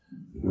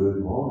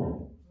Good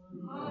morning.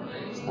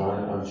 Hi,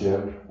 I'm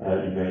Joe.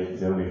 You may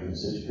know me from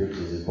such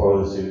preachers as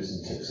boiler suits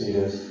and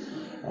tuxedos.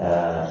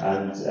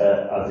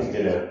 I think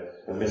in a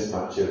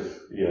mismatch of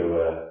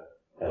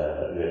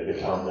the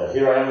calendar.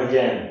 Here I am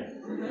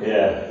again.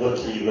 Yeah,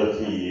 lucky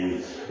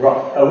you.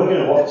 Right, we're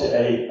going to watch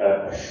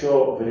a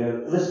short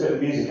video, a little bit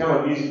of music.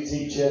 I'm a music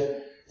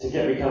teacher. To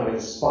get me kind of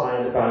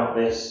inspired about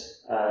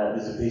this,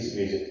 there's a piece of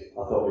music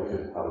I thought we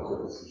could have a quick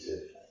listen to.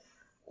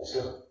 Let's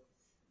go.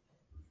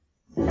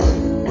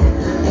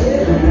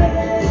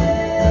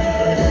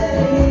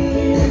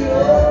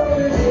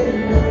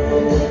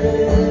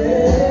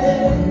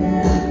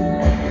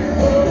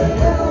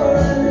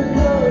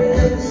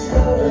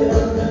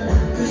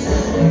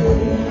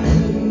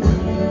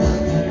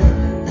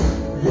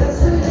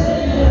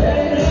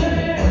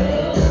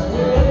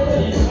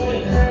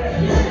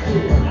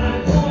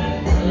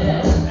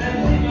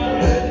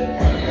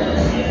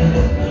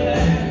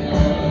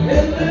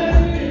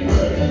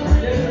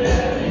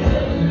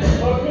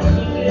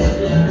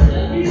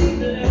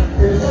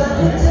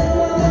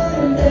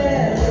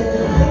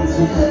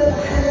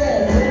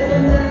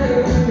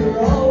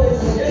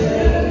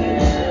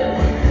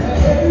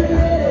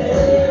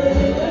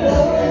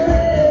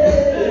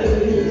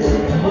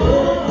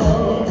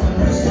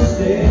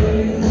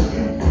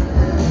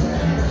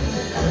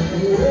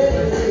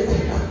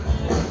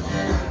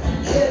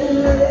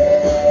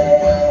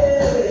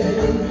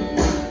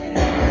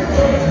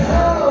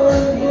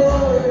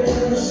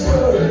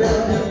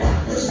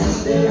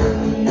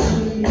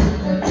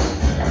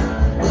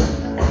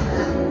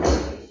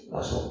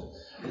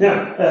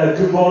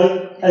 Good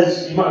morning.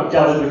 As you might have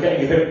gathered, we're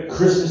getting a bit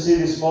Christmassy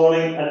this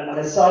morning, and I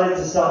decided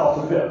to start off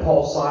with a bit of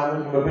Paul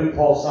Simon. I'm a big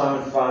Paul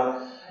Simon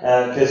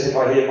fan, because if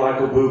I hear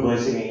Michael Bublé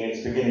singing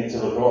It's Beginning to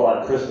Look a Lot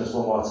Like Christmas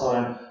one more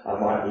time, I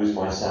might lose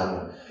my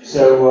salmon.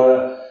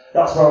 So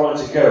that's where I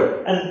wanted to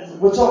go. And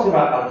we're talking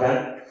about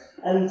Advent,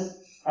 and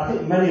I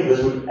think many of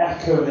us would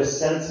echo this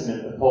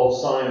sentiment of Paul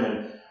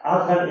Simon.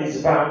 Advent is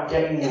about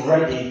getting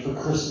ready for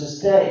Christmas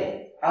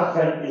Day.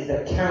 Advent is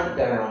the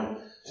countdown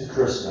to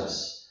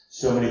Christmas.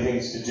 So many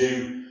things to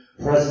do,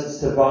 presents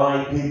to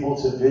buy, people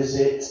to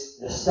visit.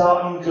 The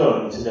starting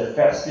gun to the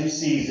festive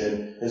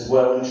season has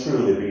well and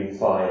truly been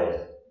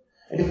fired.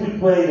 And if we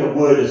played a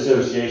word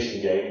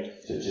association game,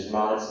 such as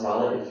Mallet's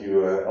Mallet, if you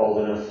were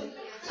old enough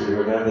to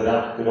remember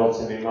that, good old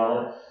Timmy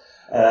Mallet,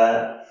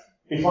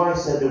 if I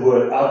said the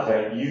word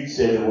Advent, you'd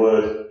say the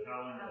word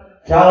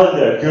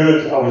calendar.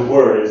 Good. I was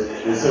worried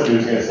that somebody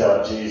was going to say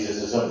like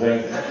Jesus or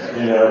something,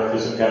 for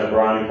some kind of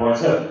brownie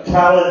points. No,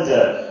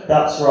 calendar.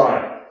 That's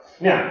right.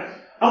 Now,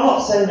 I'm not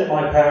saying that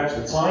my parents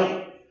were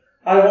tight.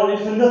 I wanted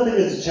for nothing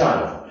as a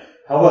child.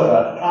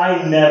 However,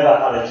 I never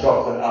had a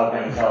chocolate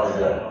Advent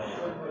calendar.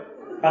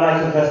 And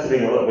I confess to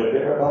being a little bit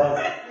bitter about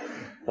it.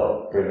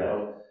 Thought, bring that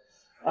up.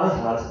 I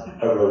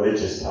had a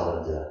religious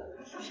calendar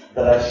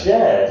that I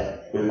shared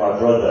with my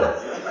brother.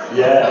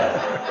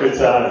 Yeah, good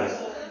times.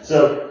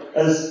 So,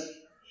 as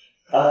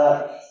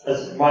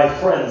my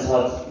friends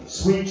had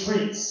sweet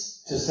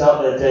treats to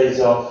start their days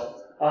off,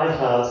 I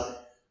had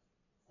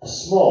a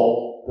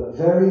small but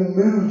very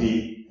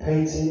moody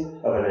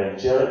painting of an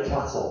angelic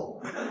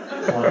cattle.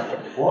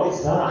 What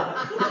is that?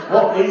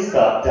 What is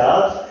that,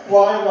 Dad?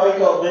 Why have I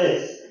got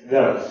this?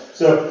 No.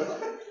 So,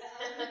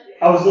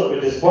 I was a little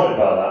bit disappointed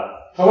about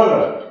that.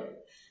 However,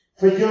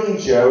 for young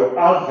Joe,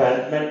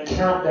 Advent meant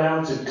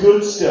countdown to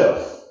good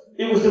stuff.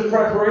 It was the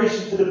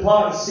preparation for the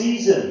party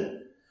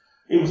season.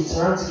 It was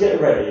time to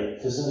get ready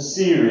for some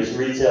serious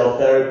retail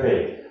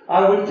therapy.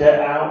 I would get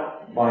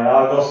out my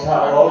Argos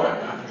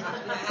catalogue,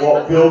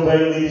 what Bill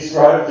Bailey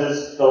described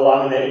as the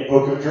laminated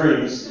book of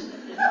dreams,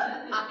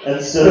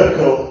 and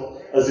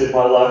circle as if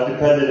my life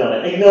depended on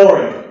it,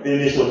 ignoring the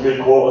initial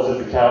 3/4 of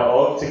the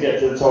catalogue to get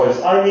to the toys.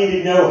 I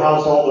needed no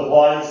household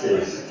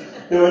appliances.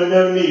 There were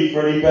no need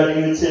for any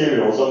bedding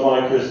materials on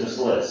my Christmas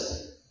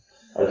list.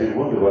 I do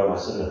wonder where my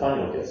son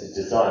Nathaniel gets his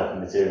desire for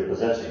material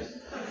possessions.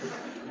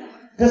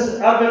 Because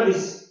Advent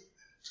is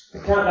the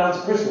countdown to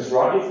Christmas,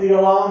 right? It's the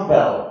alarm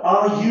bell.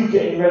 Are you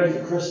getting ready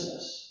for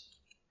Christmas?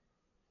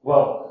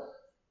 Well,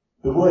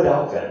 the word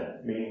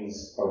Advent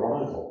means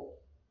arrival.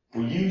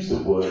 We use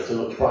the word to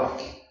look back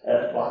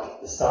at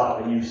like the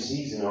start of a new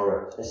season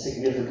or a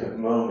significant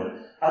moment.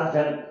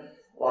 Advent,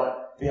 like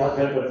the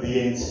advent of the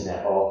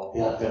internet or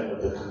the advent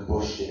of the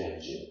combustion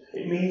engine.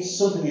 It means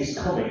something is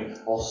coming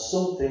or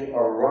something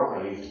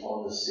arrived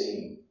on the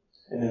scene.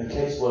 And in the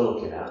case we're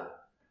looking at,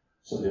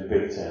 something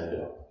big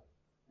turned up.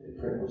 It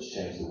pretty much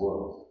changed the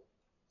world.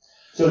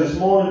 So this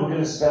morning we're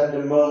going to spend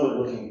a moment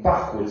looking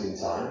backwards in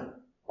time.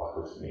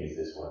 Backwards for me is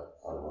this way,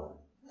 by the way.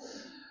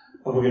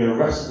 And we're going to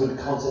wrestle with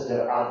the concept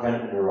of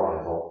Advent and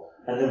arrival.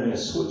 And then we're going to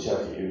switch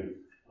our view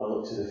and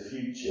look to the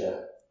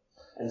future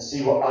and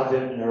see what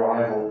Advent and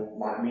arrival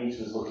might mean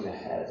to us looking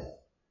ahead.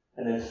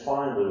 And then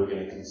finally we're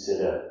going to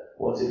consider,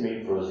 what does it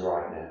mean for us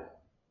right now?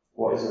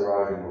 What is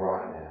arriving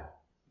right now?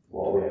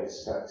 What are we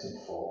expecting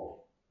for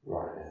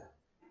right now?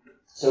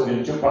 So we're going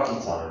to jump back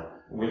in time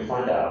and we're going to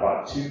find out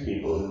about two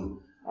people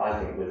who I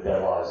think lived their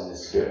lives in the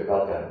spirit of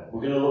Advent.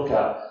 We're going to look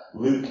at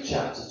Luke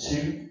chapter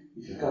 2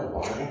 If you've got a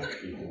Bible,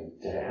 you can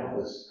get it out.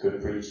 It's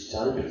good preachers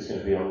tell you, but it's going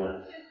to be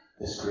on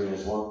the screen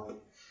as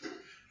well.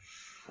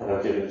 And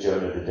I've given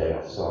Jonah the day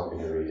off, so I'm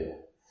going to read it.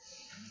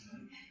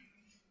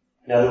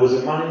 Now there was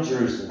a man in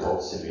Jerusalem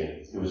called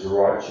Simeon, who was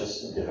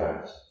righteous and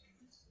devout.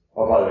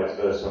 Oh, by the way, it's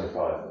verse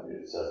 25.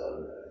 It says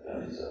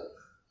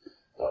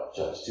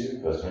chapter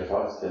 2, verse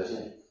 25 to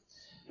 38.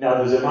 Now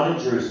there was a man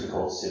in Jerusalem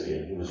called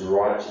Simeon, who was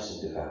righteous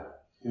and devout.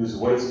 He was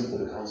waiting for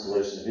the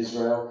consolation of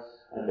Israel,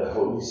 and the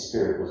Holy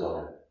Spirit was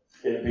on him.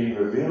 It had been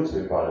revealed to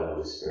him by the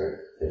Holy Spirit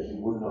that he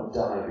would not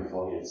die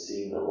before he had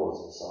seen the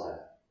Lord's Messiah.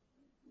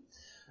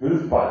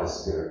 Moved by the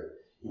Spirit,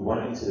 he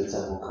went into the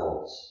temple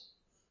courts.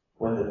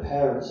 When the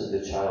parents brought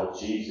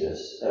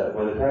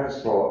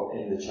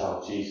in the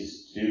child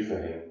Jesus to do for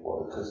him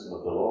what the custom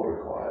of the law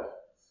required,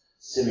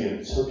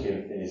 Simeon took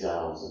him in his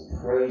arms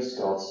and praised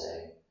God,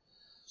 saying,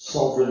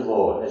 Sovereign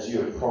Lord, as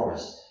you have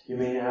promised, you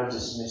may now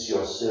dismiss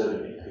your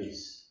servant in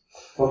peace.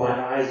 For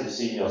my eyes have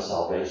seen your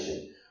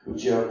salvation,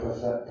 which you have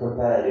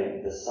prepared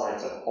in the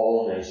sight of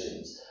all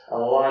nations, a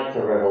light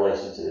for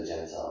revelation to the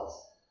Gentiles,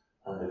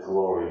 and the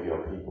glory of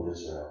your people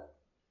Israel.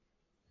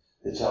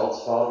 The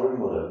child's father and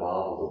mother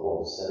marveled at what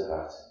was said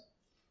about him.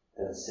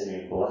 Then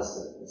Simeon blessed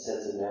them and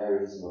said to Mary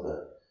his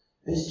mother,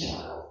 This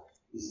child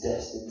is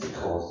destined to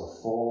cause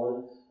the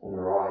falling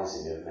and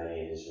rising of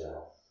many in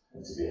Israel,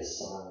 and to be a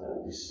sign that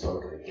will be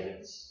spoken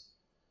against,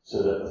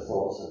 so that the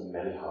thoughts of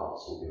many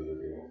hearts will be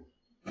revealed,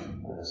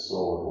 and the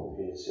sword will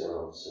pierce your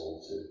own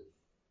soul too.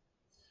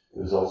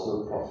 There was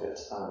also a prophet,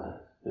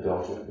 Anna, the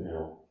daughter of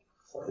Phanuel,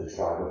 of the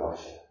tribe of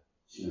Asher.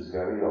 She was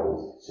very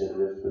old. She had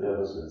lived with her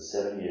husband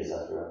 7 years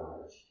after her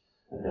marriage,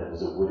 and then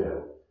was a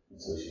widow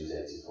until she was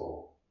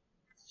 84.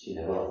 She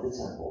never left the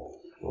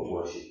temple, but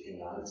worshipped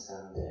night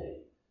and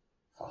day,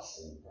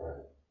 fasting and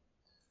praying.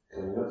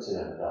 Coming up to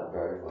them at that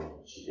very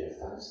moment, she gave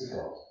thanks to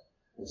God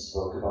and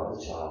spoke about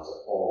the child to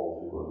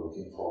all who were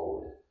looking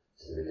forward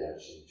to the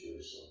redemption of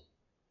Jerusalem.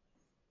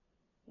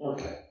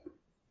 Okay,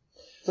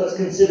 so let's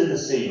consider the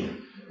scene.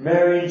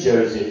 Mary and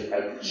Joseph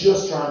are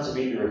just trying to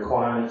meet the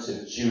requirements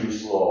of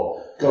Jewish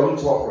law, going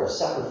to offer a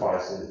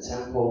sacrifice in the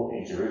temple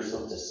in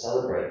Jerusalem to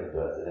celebrate the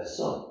birth of their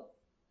son.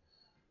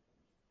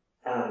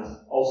 And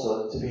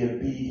also to be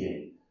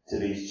obedient to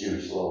these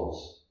Jewish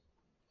laws.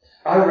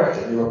 I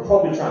reckon they were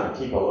probably trying to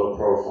keep a low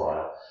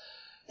profile.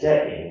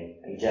 Get in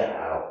and get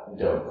out and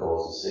don't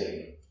cause a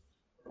scene.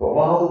 But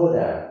while they were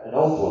there, an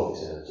old bloke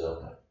turns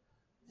up,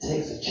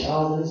 takes a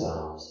child in his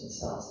arms and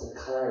starts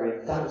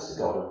declaring thanks to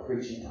God and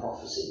preaching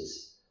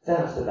prophecies. Then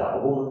after that,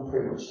 a woman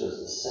pretty much does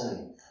the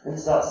same and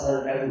starts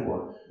telling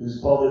everyone who's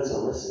bothered to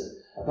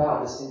listen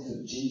about this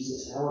infant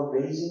Jesus and how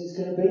amazing he's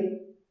going to be.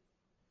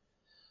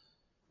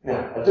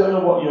 Now, I don't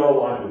know what you're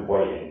like with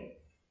waiting,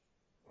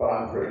 but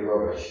I'm pretty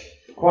rubbish.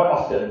 Quite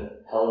often,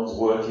 Helen's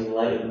working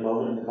late at the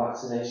moment in the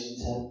vaccination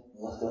tent,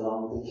 left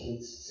alone with the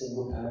kids,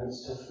 single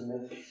parents, tough for me.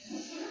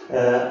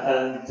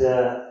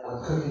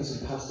 I'm cooking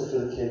some pasta for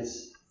the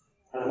kids,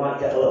 and I might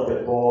get a little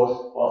bit bored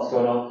while it's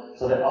going on,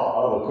 so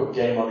I'll have a quick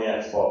game on the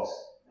Xbox.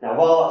 Now,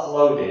 while that's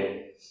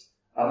loading,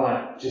 I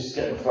might just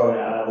get my phone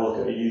out and have a look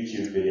at a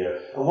YouTube video.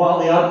 And while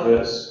the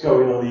advert's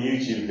going on the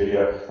YouTube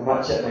video, I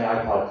might check my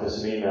iPad for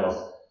some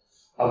emails.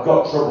 I've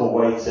got trouble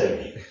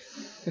waiting.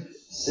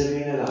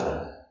 Simeon and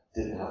Anna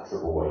didn't have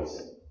trouble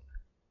waiting.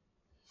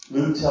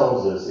 Luke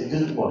tells us,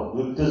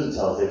 Luke doesn't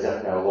tell us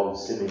exactly how long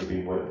Simeon had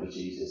been waiting for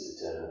Jesus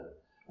to turn up.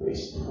 But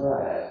his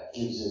prayer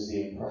gives us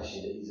the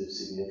impression that he's of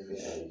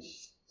significant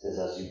age. It says,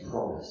 as you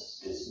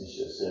promised, dismiss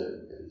your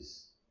servant in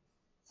peace.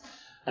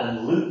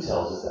 And Luke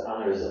tells us that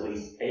Anna is at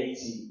least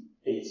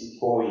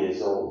 84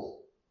 years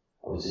old.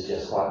 I would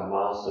suggest quite a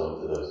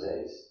milestone for those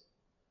days.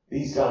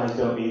 These guys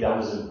don't need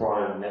Amazon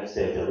Prime next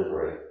day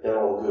delivery. They're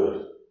all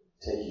good.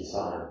 Take your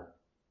time.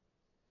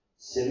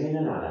 Simeon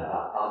and Anna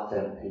are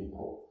Advent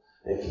people.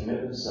 They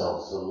commit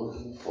themselves to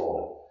looking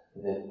for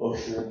and then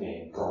ushering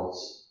in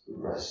God's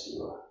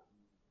rescuer.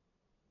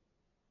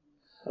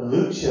 And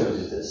Luke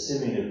shows us that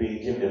Simeon had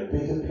been given a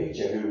bigger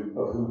picture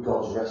of who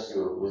God's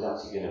rescuer was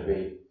actually going to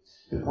be.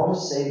 The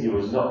promised Saviour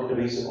was not going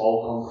to be some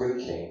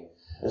all-concrete king,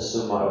 as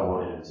some might have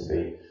wanted him to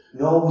be,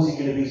 nor was he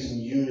going to be some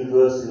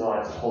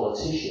universally-liked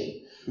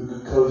politician who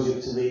could cozy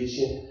up to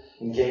leadership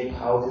and gain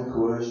power through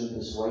coercion and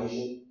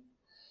persuasion.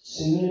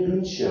 Simeon had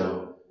been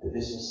shown that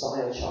this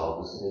Messiah child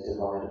was going to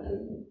divide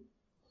opinion,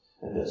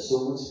 and that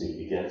some would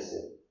speak against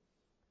him.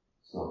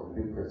 It's not going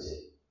to be pretty.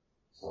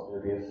 It's not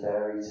going to be a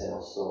fairy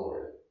tale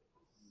story.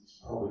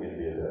 It's probably going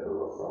to be a bit of a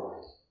rough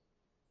ride.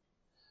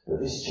 But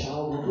this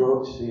child will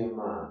grow up to be a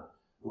man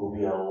who will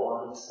be a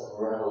light of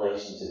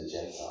revelation to the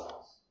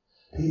Gentiles.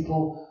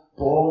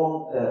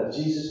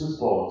 Jesus was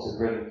born to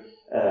bring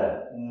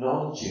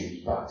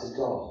non-Jews back to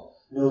God.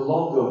 No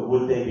longer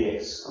would they be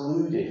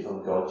excluded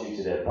from God due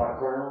to their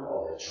background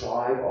or their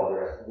tribe or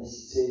their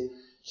ethnicity.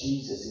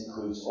 Jesus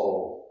includes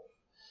all.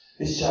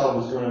 This child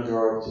was going to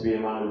grow up to be a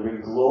man who would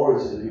bring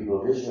glory to the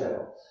people of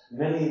Israel.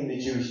 Many in the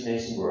Jewish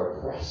nation were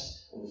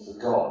oppressed and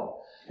forgotten.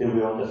 They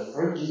were on the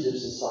fringes of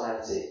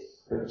society,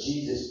 but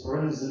Jesus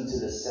brings them to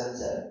the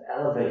centre and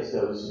elevates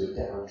those who are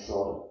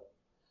downtrodden.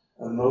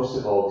 And most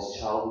of all, this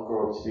child will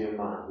grow up to be a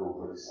man who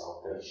will bring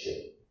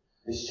salvation.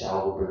 This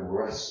child will bring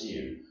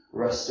rescue,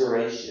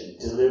 restoration,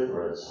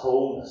 deliverance,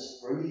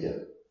 wholeness,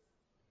 freedom.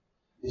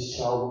 This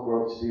child will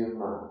grow up to be a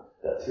man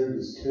that through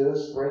his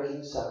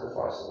curse-breaking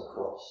sacrifice on the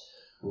cross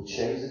will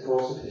change the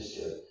course of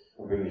history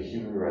and bring the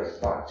human race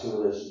back to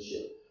a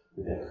relationship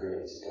with their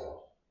Creator God.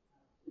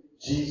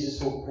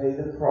 Jesus will pay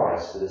the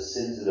price for the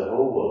sins of the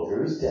whole world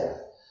through his death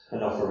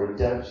and offer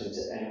redemption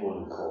to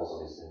anyone who calls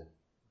on his name.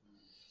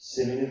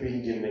 Simeon had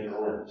been given a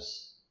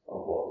glimpse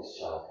of what this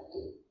child could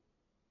do.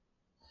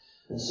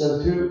 And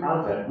so through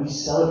Advent, we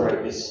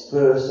celebrate this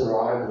first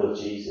arrival of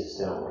Jesus,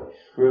 don't we?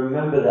 We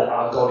remember that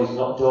our God is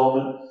not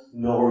dormant,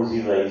 nor is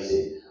he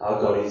lazy.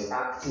 Our God is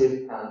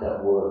active and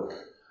at work.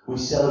 We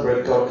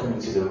celebrate God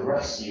coming to the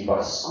rescue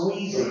by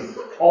squeezing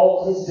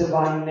all his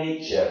divine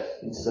nature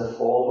into the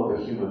form of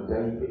a human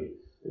baby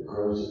that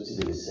grows up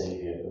to be the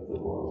Saviour of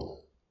the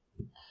world.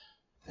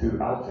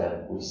 Through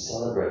Advent, we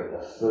celebrate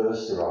the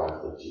first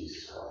arrival of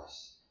Jesus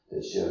Christ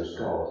that shows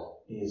God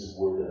is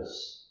with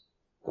us.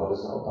 God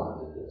has not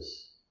abandoned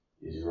us.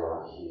 He's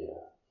right here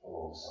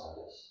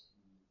alongside us.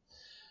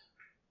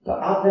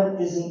 But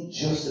Advent isn't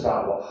just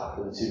about what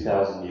happened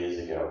 2,000 years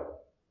ago.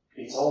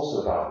 It's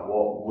also about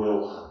what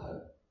will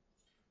happen.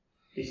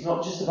 It's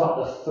not just about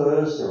the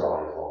first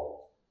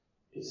arrival.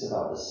 It's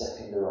about the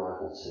second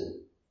arrival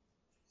too.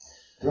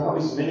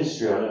 Throughout his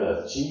ministry on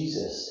earth,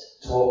 Jesus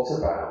talked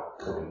about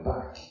coming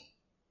back.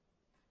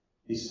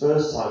 His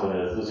first time on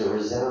earth was a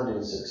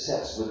resounding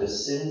success, with the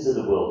sins of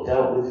the world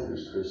dealt with through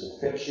his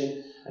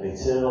crucifixion and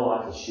eternal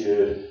life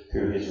assured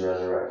through his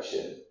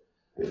resurrection.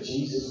 But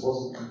Jesus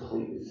wasn't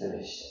completely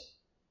finished.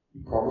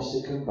 He promised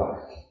to come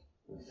back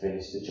and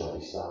finish the job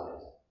he started.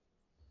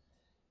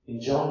 In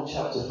John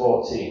chapter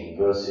 14,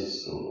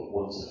 verses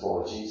 1 to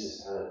 4,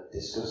 Jesus kind of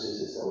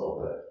discusses this a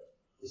little bit.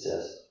 He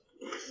says,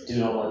 "Do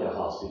not let your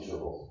hearts be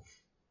troubled.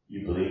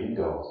 You believe in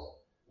God,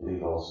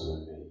 believe also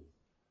in me.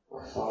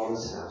 My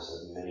Father's house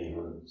has many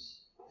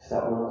rooms. If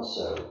that were not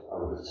so,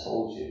 I would have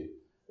told you.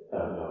 If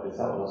that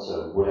were not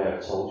so, would I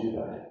have told you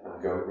that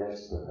I'm going there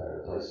to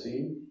prepare a place for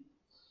you?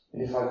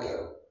 And if I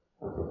go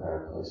and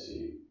prepare a place for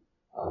you,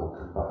 I will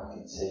come back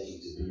and take you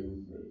to be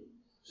with me,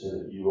 so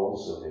that you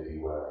also may be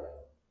where I am.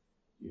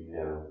 You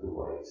know the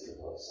way to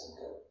the place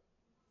I'm going."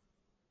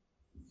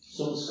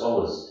 Some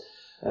scholars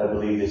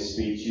believe this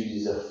speech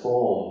uses a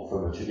form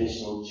from a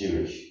traditional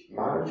Jewish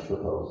marriage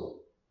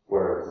proposal,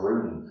 where a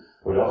groom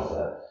would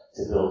offer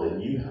to build a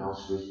new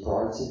house for his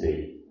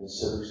bride-to-be and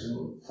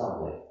subsequent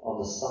family on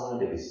the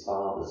side of his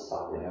father's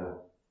family home.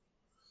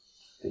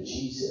 For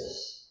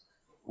Jesus,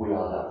 we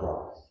are that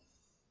bride.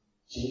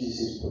 Jesus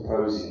is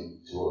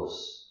proposing to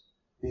us.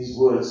 These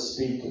words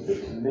speak of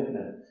the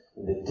commitment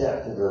and the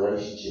depth of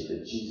relationship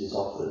that Jesus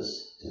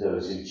offers to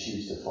those who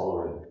choose to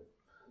follow him.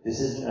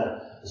 This isn't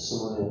a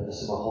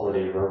summer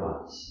holiday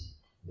romance.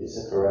 It's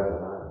a forever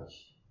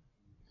marriage.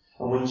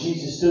 And when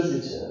Jesus does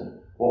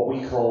return, what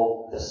we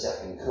call the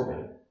second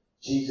coming,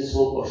 Jesus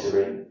will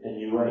usher in a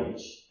new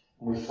age.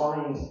 And we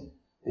find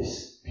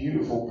this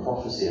beautiful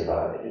prophecy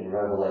about it in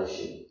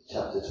Revelation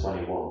chapter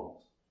 21.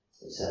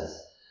 It says,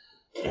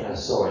 "And I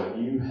saw a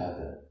new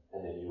heaven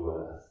and a new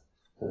earth.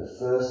 For the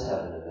first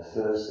heaven and the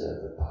first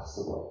earth had passed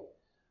away,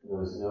 and there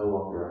was no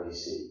longer any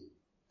sea.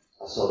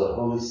 I saw the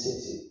holy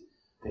city,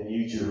 the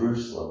new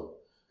Jerusalem,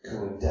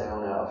 coming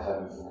down out of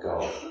heaven from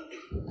God,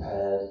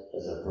 prepared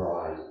as a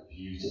bride,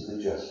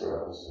 beautifully dressed for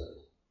her husband.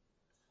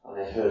 And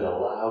I heard a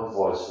loud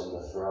voice from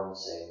the throne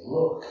saying,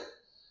 'Look,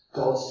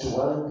 God's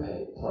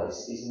dwelling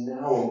place is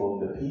now among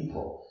the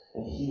people,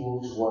 and he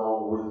will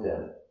dwell with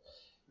them.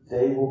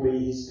 They will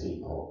be his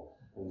people,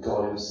 and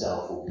God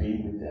himself will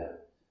be with them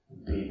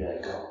and be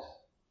their God.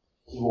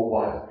 He will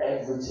wipe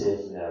every tear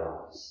from their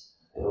eyes.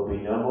 There will be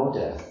no more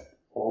death,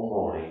 or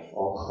mourning,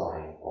 or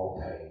crying,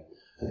 or pain,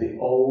 for the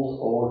old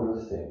order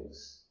of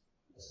things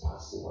has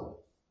passed away.'"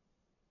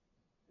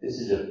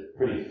 This is a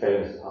pretty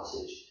famous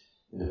passage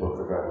in the book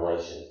of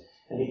Revelation,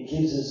 and it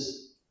gives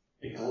us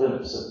a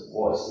glimpse of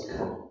what is to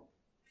come.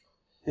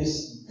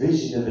 This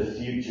vision of the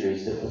future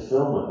is the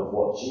fulfillment of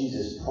what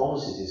Jesus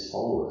promises his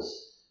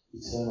followers,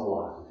 eternal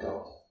life with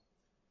God.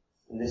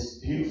 And this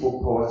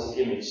beautiful poetic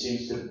image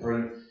seems to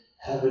bring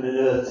heaven and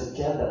earth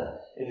together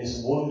in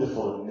this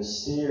wonderful and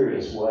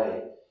mysterious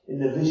way. In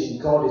the vision,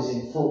 God is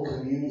in full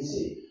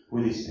community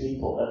with his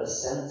people at the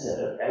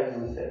centre of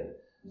everything,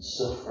 and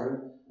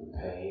suffering and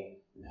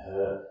pain and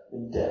hurt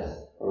and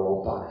death are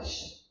all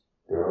banished.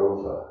 They're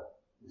over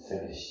and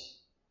finished.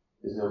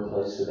 There's no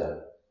place for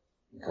them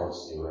in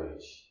God's new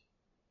age.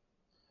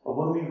 And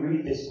when we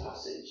read this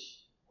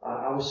passage,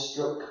 I was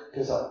struck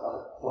because I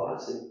thought,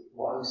 actually,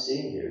 what I'm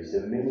seeing here is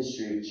the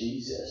ministry of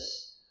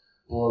Jesus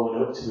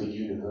blown up to a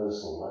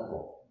universal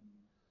level.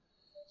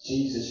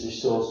 Jesus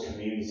restores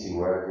community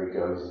wherever he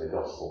goes in the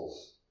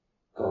Gospels.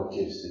 God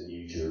gives the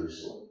new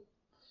Jerusalem.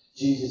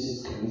 Jesus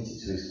is committed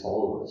to his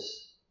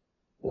followers.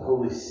 The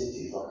holy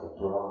city is like a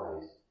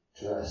bride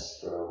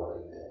dressed for a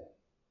wedding day.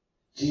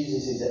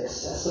 Jesus is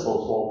accessible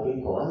to all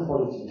people.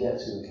 Anybody can get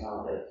to him,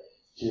 can't they,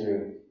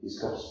 during his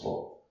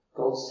Gospel.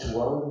 God's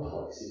dwelling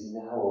place is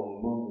now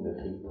among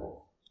the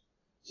people.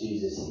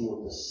 Jesus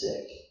healed the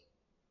sick.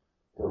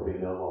 There will be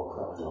no more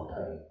crying or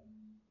pain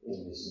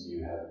in this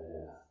new heaven and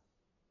earth.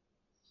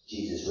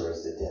 Jesus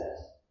raised the dead.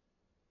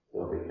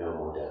 There will be no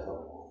more death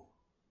or war.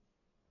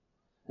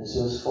 And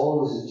so as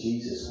followers of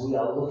Jesus, we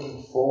are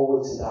looking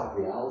forward to that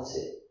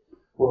reality.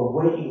 We're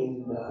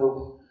waiting in the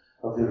hope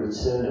of the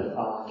return of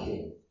our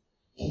King,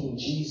 King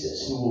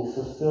Jesus, who will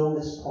fulfill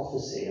this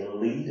prophecy and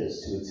lead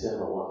us to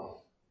eternal life.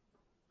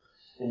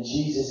 And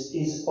Jesus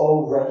is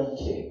already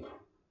King.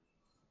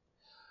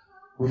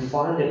 We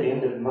find at the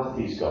end of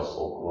Matthew's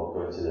Gospel, I won't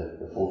go into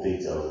the full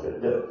details of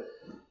it, that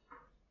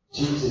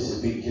Jesus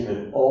has been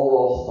given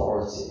all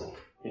authority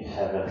in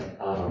heaven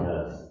and on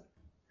earth.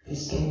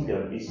 His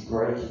kingdom is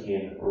breaking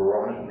in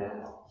right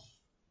now.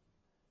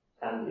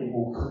 And it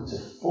will come to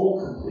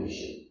full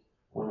completion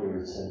when he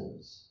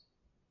returns.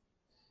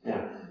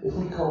 Now, if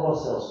we call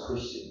ourselves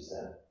Christians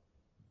then,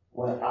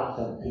 we're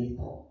Advent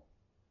people,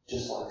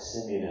 just like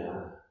Simeon and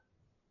Anna.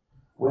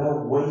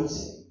 We're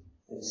waiting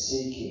and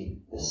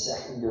seeking the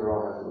second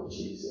arrival of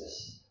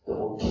Jesus that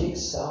will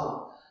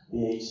kickstart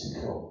the age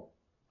to come.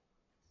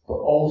 But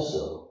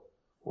also,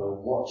 we're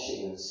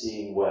watching and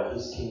seeing where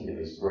his kingdom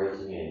is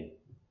breaking in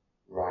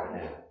right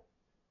now.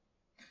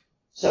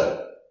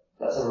 So,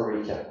 let's have a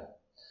recap.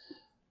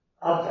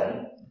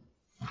 Advent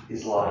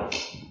is like,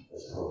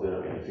 let's probably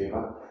not get any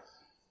feedback.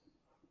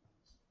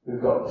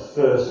 We've got the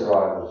first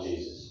arrival of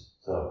Jesus.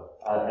 So,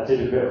 I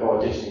did a bit of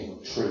auditioning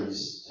for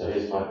trees. So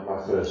here's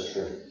my first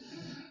tree.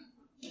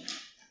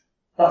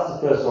 That's the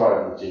first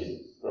arrival of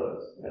Jesus.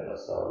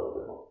 Let's start a little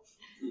bit more.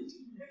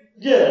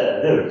 Yeah,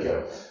 there we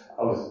go.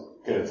 I was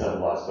going to tell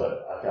them last,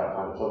 but I can't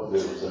find the plug to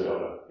do it, so we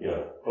don't want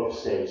to,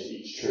 upstage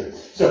each tree.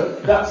 So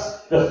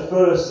that's the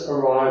first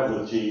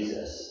arrival of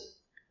Jesus.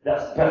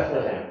 That's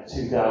Bethlehem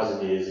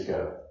 2,000 years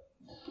ago.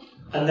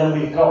 And then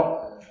we've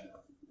got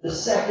the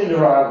second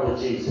arrival of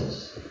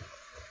Jesus.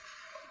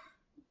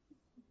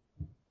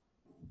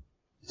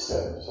 It's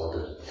so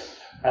good.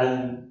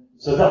 And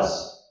so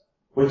that's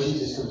when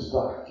Jesus comes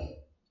back,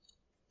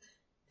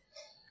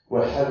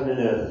 where heaven and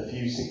earth are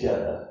fused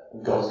together,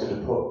 and God's going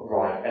to put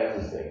right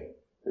everything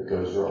that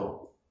goes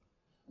wrong.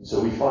 And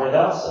so we find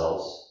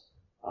ourselves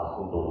our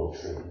humble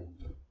little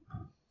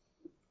tree,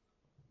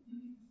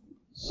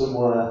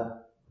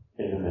 somewhere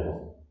in the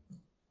middle.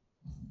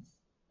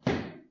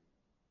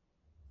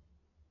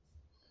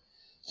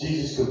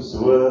 Jesus comes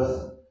to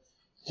earth.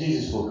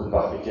 Jesus will come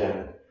back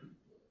again.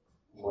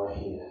 We're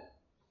here.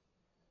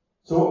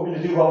 So what are we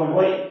going to do while we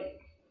wait?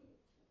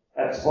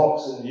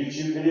 Xbox and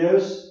YouTube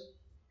videos?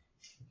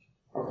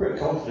 I'm pretty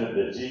confident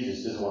that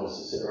Jesus doesn't want us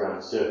to sit around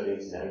and surf the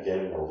internet and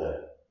gaming all day.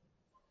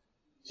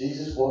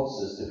 Jesus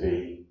wants us to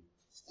be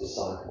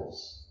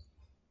disciples.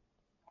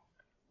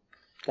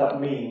 That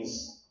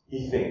means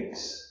he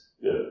thinks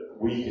that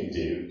we can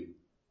do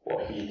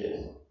what he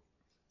did.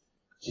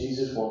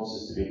 Jesus wants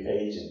us to be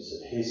agents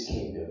of his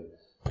kingdom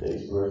that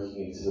is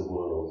breaking into the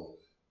world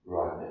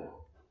right now.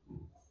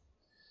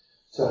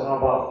 So how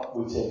about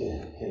we take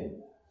a hint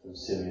from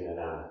Simeon and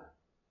Anna?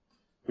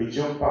 We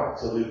jump back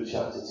to Luke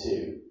chapter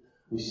 2.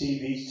 We see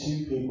these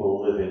two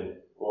people living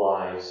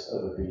lives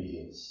of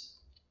obedience.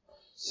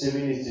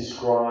 Simeon is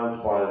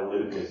described by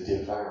Luke as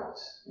devout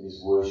in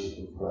his worship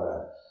and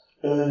prayer,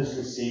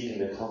 earnestly seeking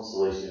the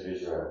consolation of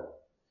Israel.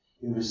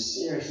 He was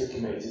seriously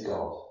committed to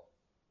God.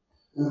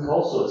 Luke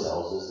also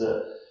tells us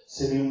that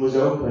Simeon was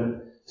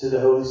open to the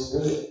Holy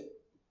Spirit.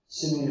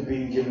 Simeon had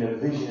been given a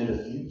vision of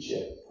the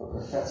future, a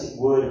prophetic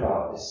word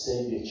about this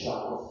Saviour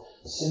child.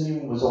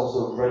 Simeon was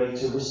also ready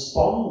to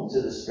respond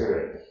to the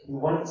Spirit. He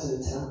went to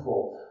the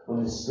temple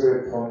when the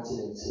Spirit prompted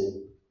him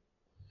to.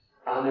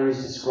 Anna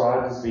is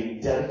described as being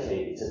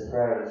dedicated to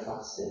prayer and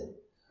fasting.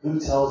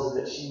 Luke tells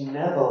us that she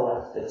never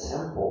left the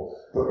temple,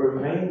 but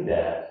remained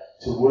there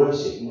to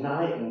worship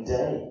night and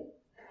day.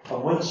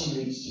 And when she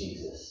meets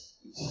Jesus,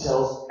 she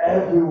tells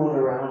everyone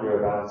around her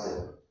about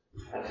him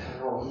and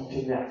how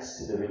he connects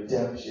to the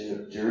redemption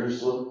of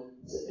Jerusalem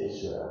to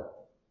Israel.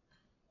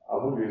 I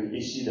wonder,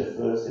 is she the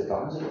first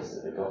evangelist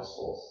in the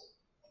Gospels?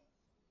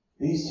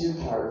 These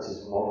two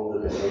characters model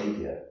the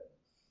behaviour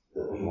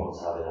that we want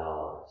to have in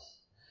our lives.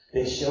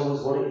 They show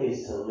us what it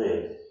is to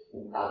live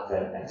in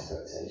Advent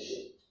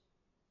expectation.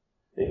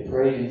 They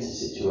prayed into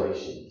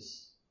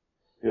situations.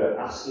 They were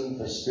asking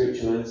for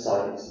spiritual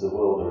insight into the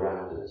world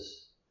around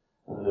us.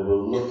 And they were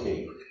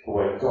looking for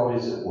where God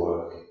is at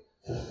work,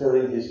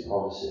 fulfilling his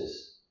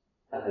promises.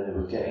 And then they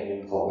were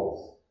getting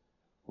involved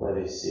where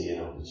they see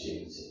an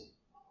opportunity.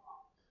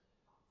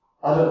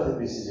 I don't think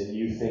this is a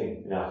new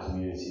thing in our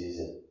community, is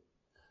it?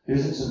 There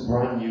isn't some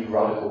brand new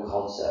radical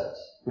concept.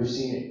 We've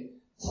seen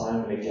it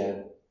time and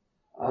again.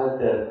 I had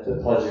the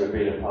pleasure of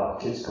being a part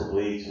of Kids Club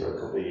Leagues for a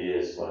couple of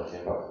years when I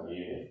came back from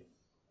uni.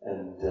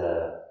 And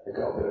I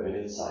got a bit of an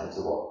insight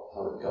into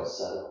how it got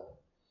set up.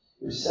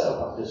 It was set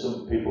up after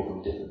some people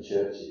from different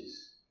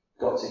churches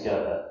got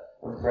together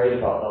and prayed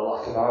about the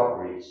lack of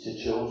outreach to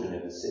children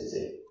in the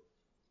city.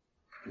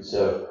 And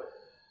so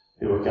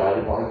they were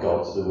guided by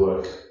God to the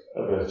work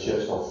of a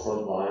church called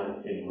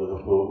Frontline in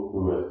Liverpool,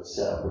 who had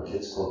set up a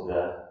kids club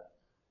there,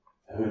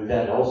 who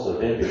then also,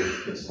 they'd been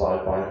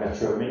inspired by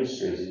Metro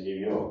Ministries in New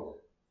York.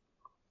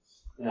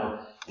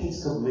 Now,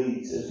 Kids Club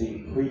Leeds has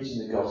been preaching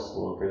the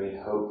gospel and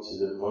bringing hope to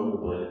the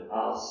vulnerable in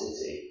our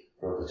city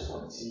for over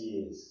 20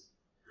 years.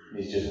 And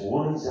it's just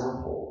one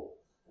example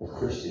of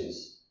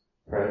Christians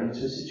praying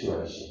into a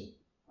situation,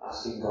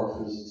 asking God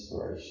for his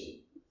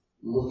inspiration,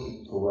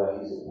 looking for where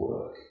he's at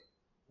work,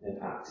 and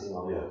then acting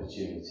on the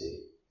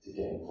opportunity to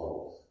get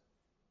involved.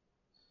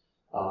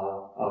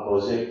 Our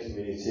Mosaic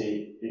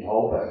community in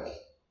Holbeck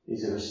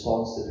is a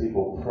response to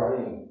people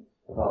praying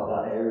about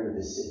that area of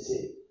the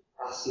city,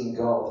 asking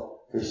God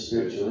for his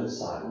spiritual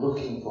insight,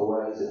 looking for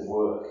where he's at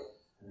work,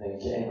 and then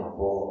getting on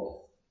board.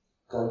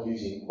 God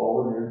using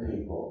ordinary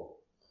people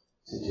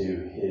to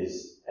do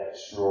his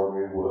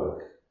extraordinary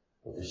work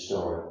of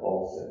restoring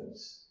all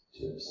things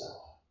to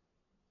himself.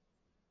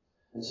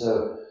 And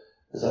so,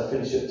 as I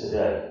finish up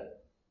today,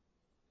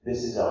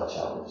 this is our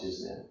challenge,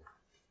 isn't it?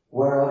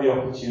 Where are the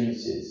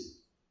opportunities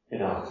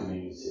in our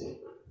community,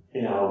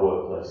 in our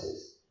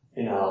workplaces,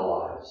 in our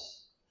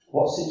lives?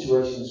 What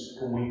situations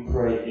can we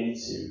pray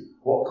into?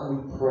 What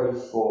can we pray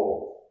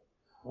for?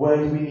 Where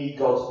do we need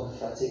God's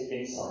prophetic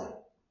insight?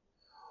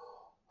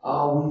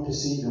 Are we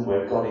perceiving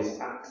where God is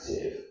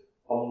active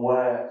and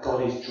where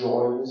God is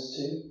drawing us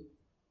to?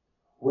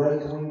 Where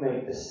can we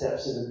make the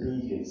steps of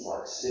obedience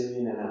like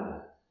Simeon and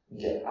Anna and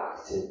get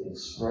active in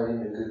spreading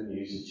the good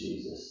news of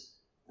Jesus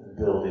and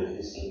building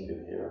his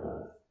kingdom here on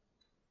earth?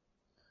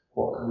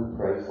 What can we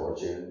pray for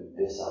during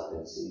this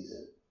Advent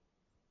season?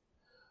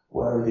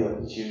 Where are the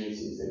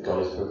opportunities that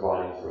God is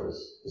providing for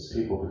us as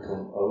people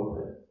become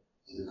open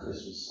to the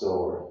Christmas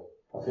story?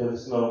 I feel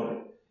this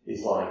moment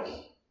is like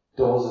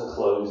doors are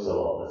closed a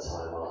lot of the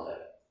time, aren't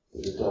they?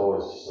 But the door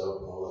is just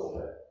open a little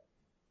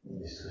bit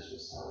in this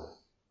Christmas time.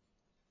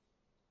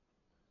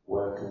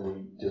 Where can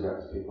we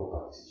direct people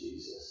back to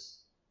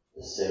Jesus,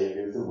 the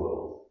Saviour of the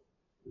world,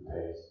 who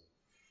paid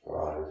for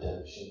our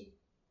redemption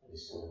and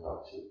is coming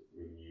back to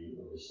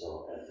renew and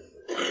restore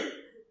everything?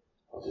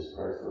 I'll just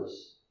pray for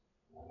us.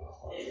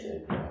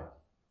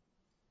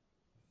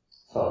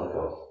 Father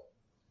God,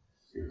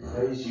 we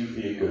praise you for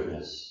your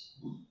goodness.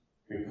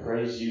 We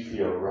praise you for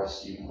your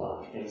rescue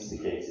plan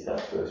instigated that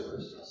first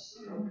Christmas.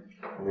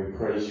 And we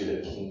praise you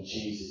that King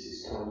Jesus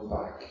is coming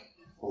back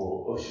and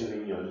will usher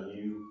in your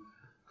new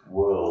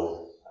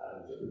world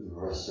and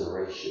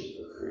restoration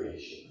of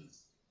creation.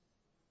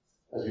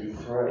 As we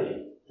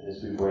pray and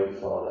as we wait,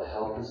 Father,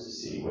 help us to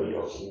see where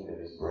your kingdom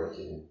is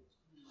breaking in.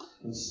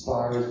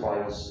 Inspire us by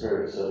your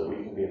Spirit so that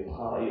we can be a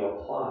part of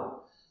your plan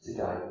to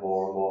guide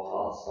more and more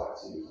hearts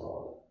back to you,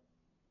 Father.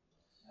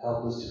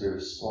 Help us to be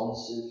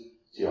responsive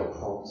to your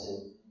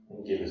prompting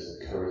and give us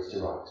the courage to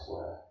act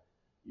where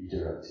you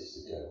direct us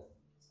to go.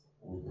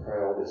 And we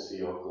pray all this for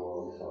your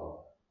glory, Father.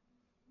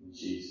 In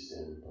Jesus'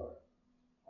 name we pray.